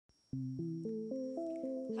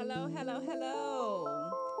Hello, hello, hello.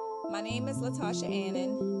 My name is Latasha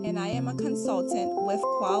Annan, and I am a consultant with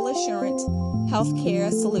Qualissurant Healthcare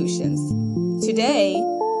Solutions. Today,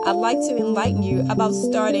 I'd like to enlighten you about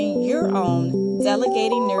starting your own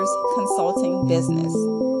delegating nurse consulting business.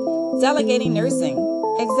 Delegating nursing,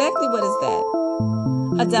 exactly what is that?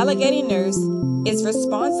 A delegating nurse is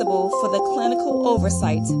responsible for the clinical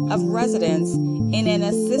oversight of residents in an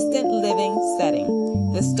assisted living setting.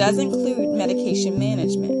 This does include medication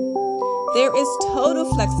management. There is total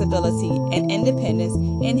flexibility and independence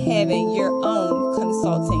in having your own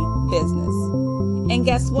consulting business. And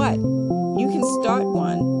guess what? You can start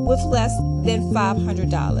one with less than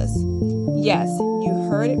 $500. Yes, you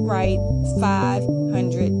heard it right,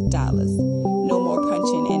 $500. No more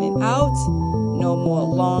punching in and out, no more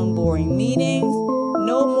long, boring meetings,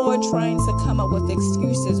 no more trying to come up with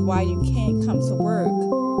excuses why you can't come to work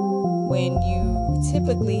when you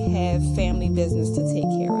typically have family business to take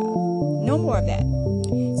care of. No more of that.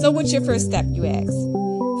 So what's your first step, you ask?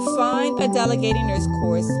 Find a delegating nurse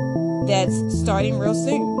course that's starting real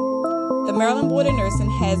soon. The Maryland Board of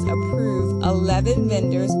Nursing has approved 11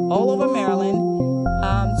 vendors all over Maryland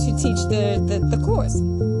to teach the course.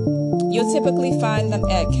 You'll typically find them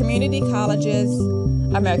at community colleges.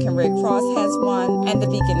 American Red Cross has one, and the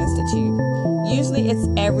Beacon Institute. Usually it's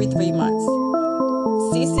every 3 months.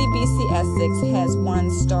 CCBC Essex has one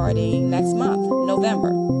starting next month,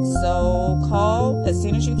 November. So call as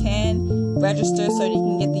soon as you can, register so you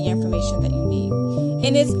can get the information that you need.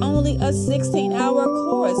 And it's only a 16-hour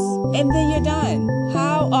course, and then you're done.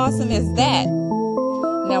 How awesome is that?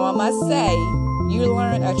 Now, I must say, you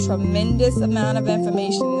learn a tremendous amount of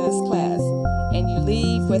information in this class, and you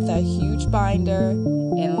leave with a huge binder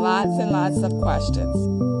and lots of questions.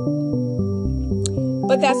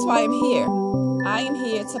 But that's why I'm here. I am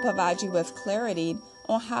here to provide you with clarity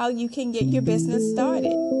on how you can get your business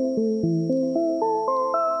started.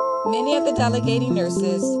 Many of the delegating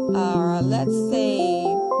nurses are, let's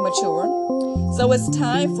say, mature. So it's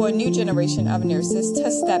time for a new generation of nurses to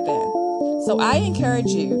step in. So I encourage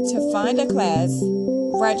you to find a class,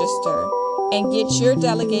 register, and get your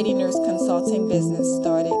delegating nurse consulting business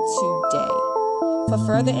started today. For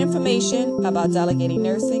further information about delegating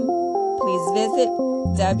nursing, please visit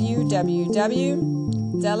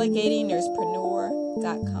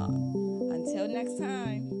www.delegatingnurspreneur.com. Until next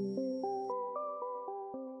time.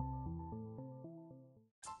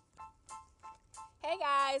 Hey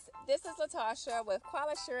guys, this is Latasha with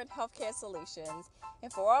Qualissurant Healthcare Solutions.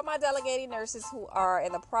 And for all my delegating nurses who are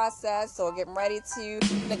in the process or getting ready to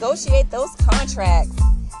negotiate those contracts,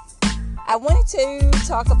 I wanted to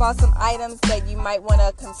talk about some items that you might want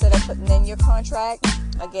to consider putting in your contract.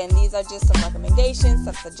 Again, these are just some recommendations,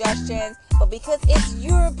 some suggestions, but because it's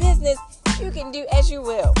your business, you can do as you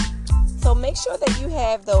will. So make sure that you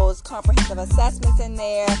have those comprehensive assessments in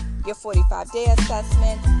there, your 45-day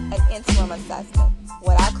assessment, an interim assessment.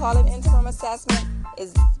 What I call an interim assessment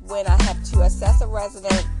is when I have to assess a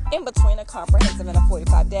resident in between a comprehensive and a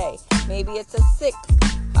 45-day. Maybe it's a sick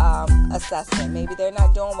assessment. Maybe they're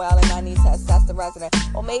not doing well and I need to assess the resident.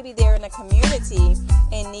 Or maybe they're in a community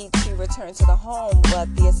and need to return to the home, but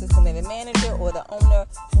the assistant living manager or the owner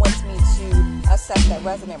wants me to assess that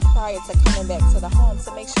resident prior to coming back to the home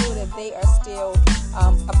to make sure that they are still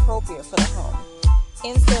appropriate for the home.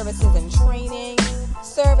 In-services and training,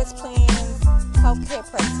 service plans, healthcare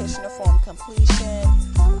practitioner form completion,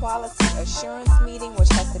 quality assurance meeting, which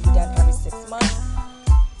has to be done every 6 months,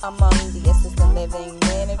 among the assistant living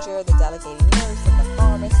manager, the delegating nurse, and the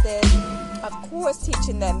pharmacist. Of course,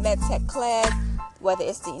 teaching that MedTech class, whether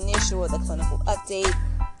it's the initial or the clinical update,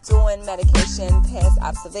 doing medication past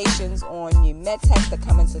observations on new MedTechs that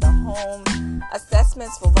come into the home,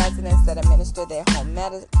 assessments for residents that administer their own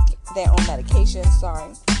medication,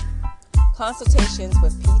 consultations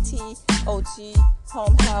with PT, OT,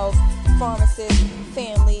 home health, pharmacist,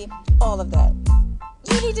 family, all of that.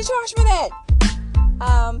 You need to charge for that.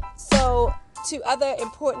 So two other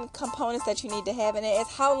important components that you need to have in it is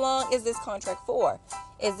how long is this contract for?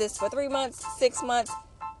 Is this for 3 months, 6 months,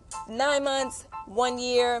 9 months, 1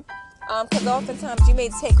 year? Because oftentimes you may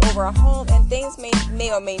take over a home and things may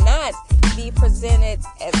or may not be presented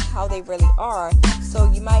as how they really are. So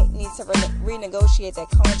you might need to renegotiate that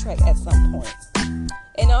contract at some point.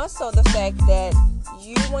 And also the fact that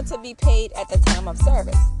you want to be paid at the time of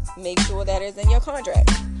service. Make sure that is in your contract.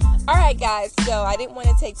 All right, guys, so I didn't want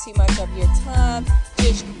to take too much of your time,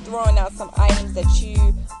 just throwing out some items that you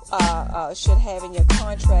should have in your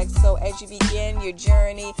contract. So as you begin your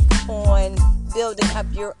journey on building up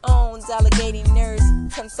your own delegating nurse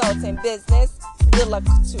consulting business, good luck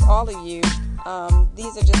to all of you.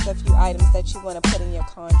 These are just a few items that you want to put in your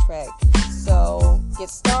contract. So get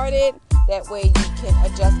started. That way you can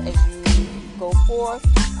adjust as you go forth,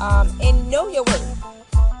 and know your worth.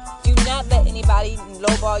 Do not let anybody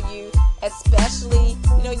lowball you, especially,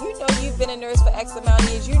 you've been a nurse for X amount of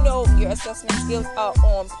years. You know your assessment skills are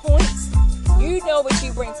on point. You know what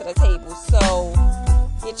you bring to the table. So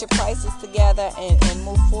get your prices together and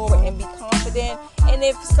move forward and be confident. And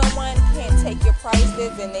if someone can't take your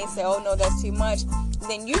prices and they say, oh no, that's too much,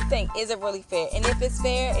 then you think, is it really fair? And if it's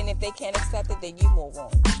fair and if they can't accept it, then you move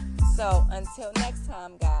on. So until next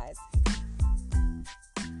time, guys.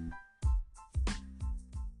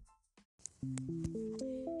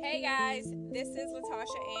 Hey guys, this is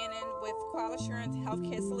Latasha Annan with Qualissurance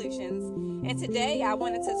Healthcare Solutions, and today I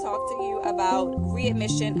wanted to talk to you about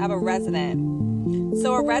readmission of a resident.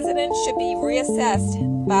 So a resident should be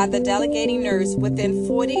reassessed by the delegating nurse within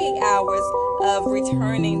 48 hours of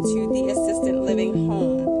returning to the assisted living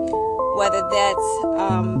home, whether that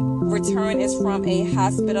return is from a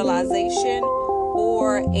hospitalization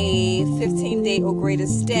or a 15-day or greater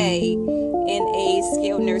stay in a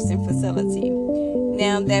skilled nursing facility.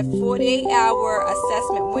 Now, that 48-hour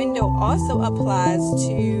assessment window also applies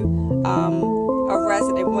to a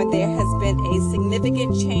resident when there has been a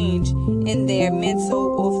significant change in their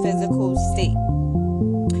mental or physical state.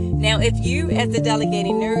 Now, if you, as the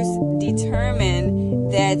delegating nurse, determine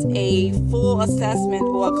that a full assessment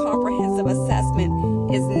or a comprehensive assessment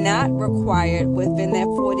is not required within that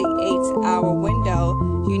 48-hour window,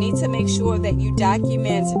 you need to make sure that you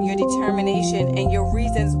document your determination and your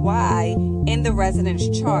reasons why in the residence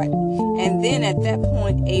chart. And then at that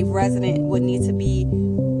point, a resident would need to be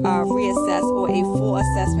reassessed, or a full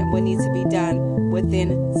assessment would need to be done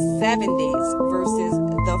within 7 days versus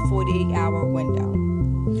the 48-hour window.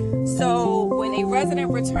 So when a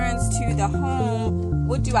resident returns to the home,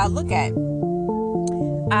 what do I look at?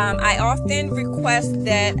 I often request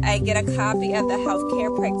that I get a copy of the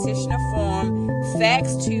healthcare practitioner form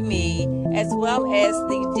faxed to me, as well as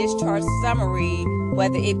the discharge summary,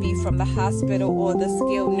 whether it be from the hospital or the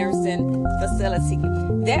skilled nursing facility.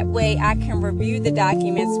 That way I can review the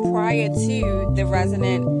documents prior to the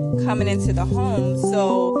resident coming into the home,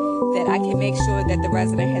 so that I can make sure that the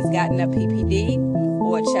resident has gotten a PPD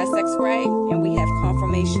or a chest x-ray, and we have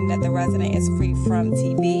confirmation that the resident is free from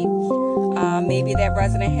TB. Maybe that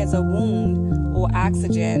resident has a wound or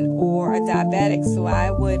oxygen or a diabetic, so I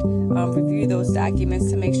would review those documents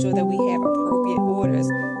to make sure that we have appropriate orders.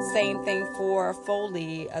 Same thing for a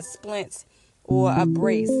Foley, a splint, or a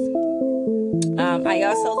brace. I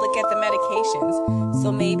also look at the medications.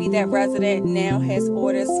 So maybe that resident now has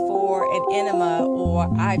orders for an enema or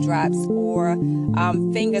eye drops or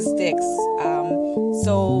finger sticks.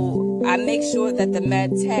 So I make sure that the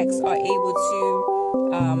med techs are able to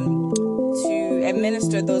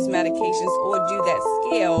administer those medications or do that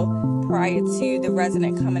scale prior to the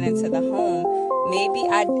resident coming into the home. Maybe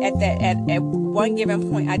at one given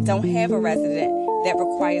point I don't have a resident that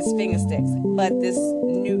requires finger sticks, but this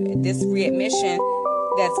readmission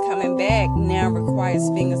that's coming back now requires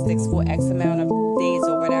finger sticks for X amount of days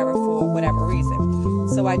or whatever, for whatever reason.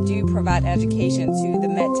 So I do provide education to the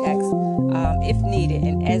med techs if needed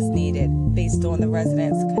and as needed based on the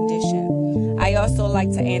resident's condition. I also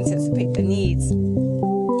like to anticipate the needs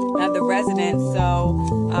of the residents. So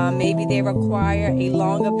maybe they require a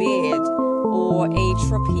longer bed or a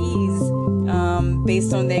trapeze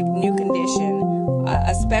based on their new condition,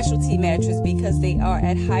 a specialty mattress because they are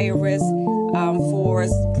at higher risk for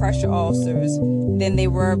pressure ulcers than they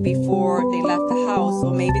were before they left the house.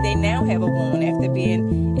 Or maybe they now have a wound after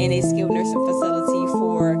being in a skilled nursing facility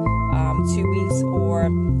for 2 weeks, or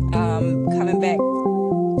coming back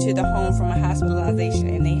to the home from a hospitalization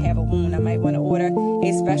and they have a wound. I might want to order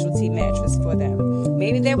a specialty mattress for them.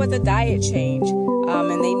 Maybe there was a diet change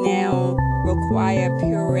and they now require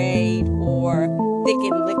pureed or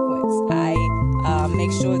thickened liquids. I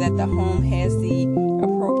make sure that the home has the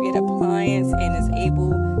appropriate appliance and is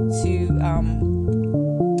able to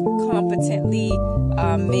competently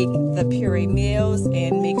make the puree meals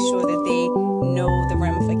and make sure that they know the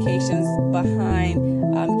ramifications behind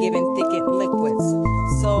giving thickened liquids.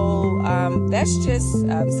 So that's just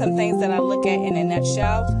some things that I look at in a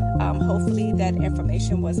nutshell. Hopefully that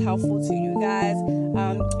information was helpful to you guys.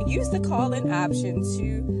 Use the call-in option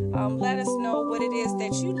to let us know what it is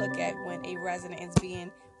that you look at when a resident is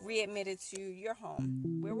being readmitted to your home.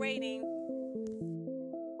 We're waiting.